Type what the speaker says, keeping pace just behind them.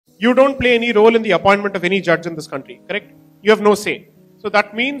you don't play any role in the appointment of any judge in this country, correct? You have no say. So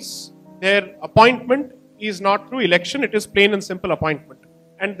that means their appointment is not through election, it is plain and simple appointment.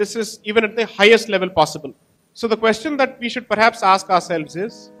 And this is even at the highest level possible. So the question that we should perhaps ask ourselves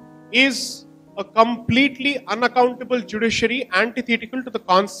is a completely unaccountable judiciary antithetical to the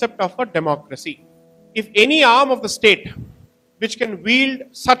concept of a democracy? If any arm of the state which can wield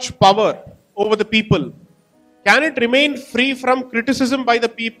such power over the people, can it remain free from criticism by the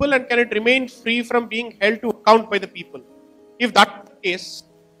people, and can it remain free from being held to account by the people? If that's the case,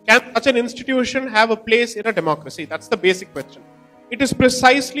 can such an institution have a place in a democracy? That's the basic question. It is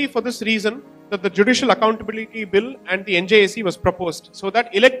precisely for this reason that the Judicial Accountability Bill and the NJAC was proposed, so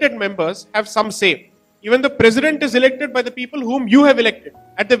that elected members have some say. Even the president is elected by the people whom you have elected.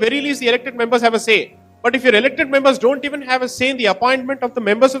 At the very least, the elected members have a say. But if your elected members don't even have a say in the appointment of the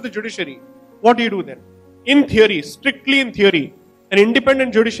members of the judiciary, what do you do then? In theory, strictly in theory, an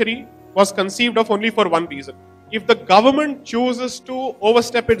independent judiciary was conceived of only for one reason. If the government chooses to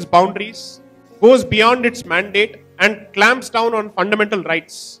overstep its boundaries, goes beyond its mandate and clamps down on fundamental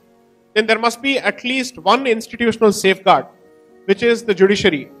rights, then there must be at least one institutional safeguard, which is the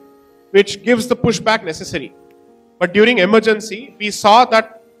judiciary, which gives the pushback necessary. But during emergency, we saw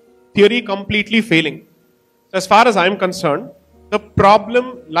that theory completely failing. So as far as I am concerned, the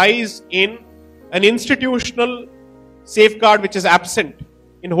problem lies in an institutional safeguard which is absent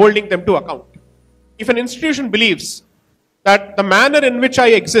in holding them to account. If an institution believes that the manner in which I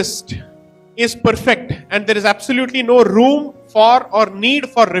exist is perfect and there is absolutely no room for or need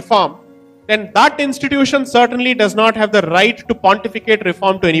for reform, then that institution certainly does not have the right to pontificate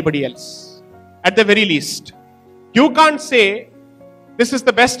reform to anybody else. At the very least, you can't say, this is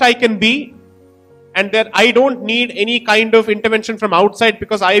the best I can be, and that I don't need any kind of intervention from outside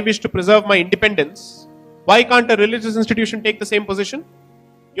because I wish to preserve my independence. Why can't a religious institution take the same position?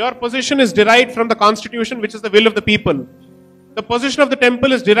 Your position is derived from the constitution, which is the will of the people. The position of the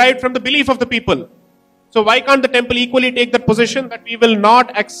temple is derived from the belief of the people. So why can't the temple equally take that position that we will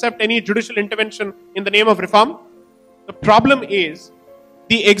not accept any judicial intervention in the name of reform? The problem is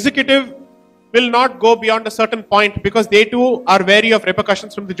the executive will not go beyond a certain point because they too are wary of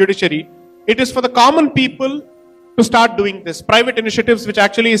repercussions from the judiciary. It is for the common people to start doing this. Private initiatives which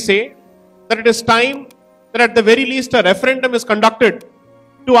actually say that it is time that at the very least a referendum is conducted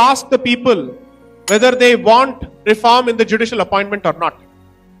to ask the people whether they want reform in the judicial appointment or not.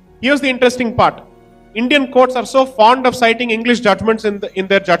 Here's the interesting part. Indian courts are so fond of citing English judgments in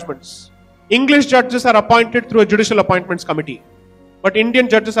their judgments. English judges are appointed through a judicial appointments committee. But Indian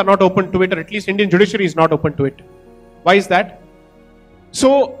judges are not open to it, or at least Indian judiciary is not open to it. Why is that?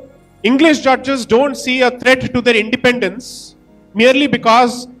 So, English judges don't see a threat to their independence merely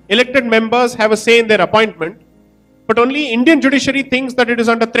because elected members have a say in their appointment, but only Indian judiciary thinks that it is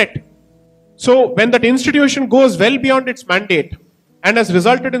under threat. So when that institution goes well beyond its mandate and has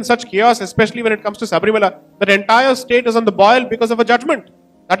resulted in such chaos, especially when it comes to Sabarimala, that entire state is on the boil because of a judgment.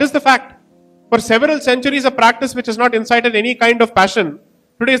 That is the fact. For several centuries, a practice which has not incited any kind of passion,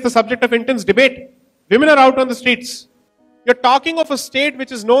 today is the subject of intense debate. Women are out on the streets. You're talking of a state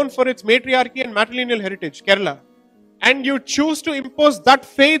which is known for its matriarchy and matrilineal heritage, Kerala. And you choose to impose that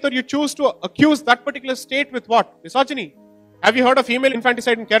faith, or you choose to accuse that particular state with what? Misogyny. Have you heard of female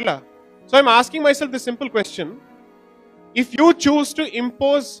infanticide in Kerala? So I'm asking myself this simple question. If you choose to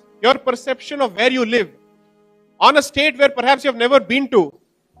impose your perception of where you live on a state where perhaps you have never been to,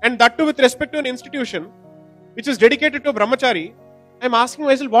 and that too with respect to an institution which is dedicated to brahmachari, I'm asking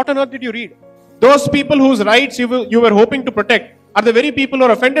myself, what on earth did you read? Those people whose rights you were hoping to protect are the very people who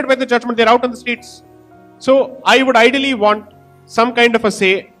are offended by the judgment. They're out on the streets. So I would ideally want some kind of a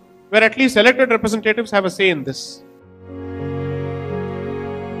say where at least elected representatives have a say in this.